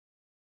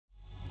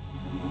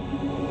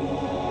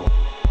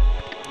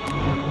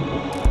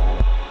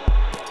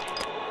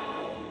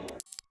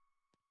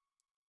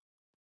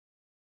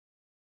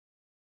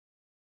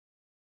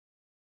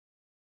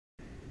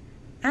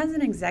As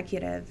an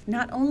executive,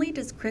 not only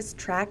does Chris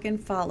track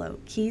and follow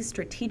key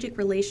strategic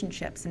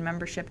relationships and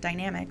membership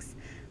dynamics,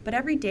 but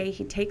every day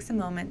he takes a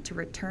moment to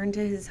return to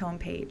his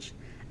homepage,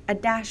 a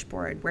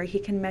dashboard where he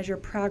can measure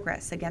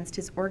progress against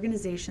his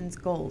organization's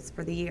goals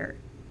for the year.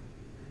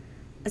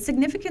 A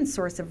significant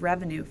source of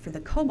revenue for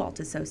the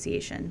Cobalt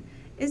Association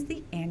is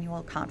the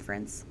annual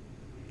conference.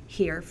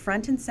 Here,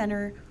 front and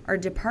center are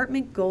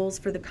department goals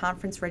for the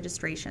conference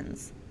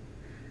registrations.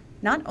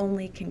 Not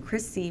only can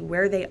Chris see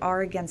where they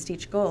are against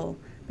each goal,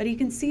 but he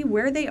can see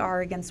where they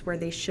are against where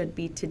they should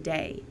be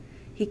today.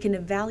 He can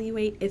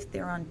evaluate if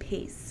they're on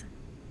pace.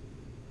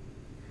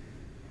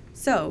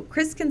 So,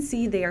 Chris can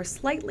see they are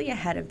slightly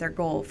ahead of their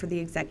goal for the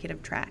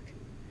executive track.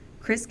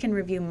 Chris can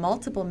review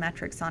multiple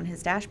metrics on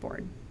his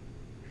dashboard.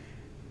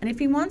 And if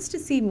he wants to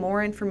see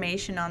more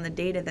information on the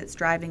data that's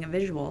driving a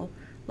visual,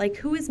 like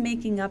who is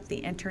making up the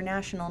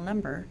international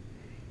number,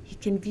 he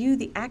can view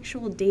the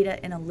actual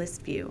data in a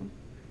list view,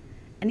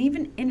 and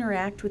even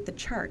interact with the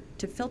chart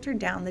to filter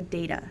down the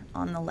data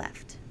on the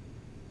left.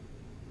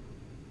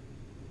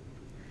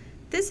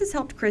 This has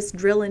helped Chris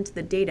drill into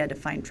the data to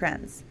find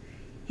trends.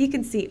 He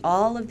can see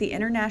all of the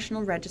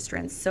international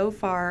registrants so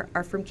far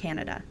are from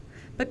Canada,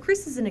 but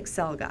Chris is an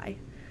Excel guy.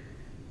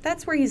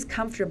 That's where he's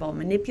comfortable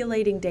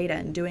manipulating data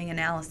and doing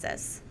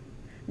analysis.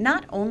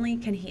 Not only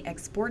can he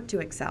export to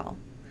Excel,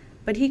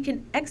 but he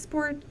can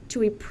export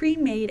to a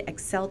pre-made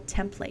Excel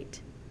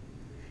template.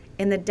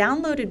 In the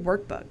downloaded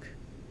workbook,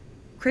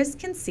 Chris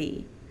can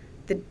see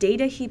the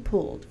data he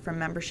pulled from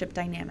Membership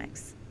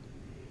Dynamics,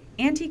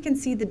 and he can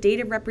see the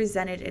data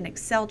represented in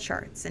Excel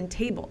charts and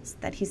tables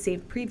that he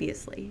saved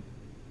previously,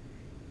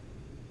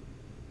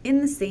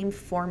 in the same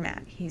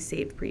format he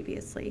saved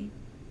previously.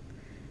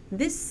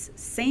 This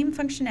same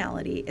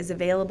functionality is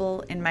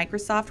available in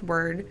Microsoft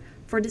Word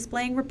for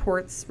displaying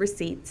reports,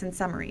 receipts, and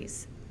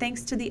summaries,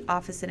 thanks to the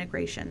Office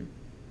integration.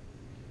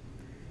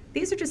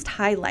 These are just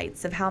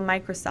highlights of how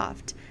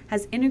Microsoft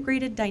has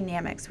integrated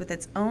Dynamics with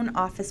its own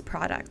Office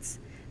products,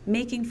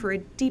 making for a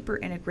deeper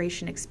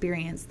integration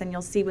experience than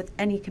you'll see with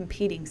any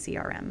competing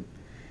CRM.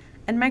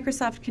 And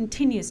Microsoft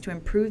continues to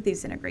improve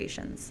these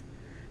integrations.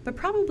 But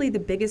probably the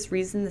biggest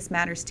reason this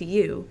matters to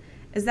you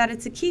is that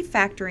it's a key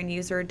factor in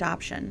user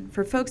adoption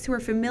for folks who are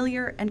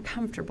familiar and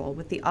comfortable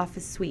with the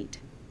Office suite.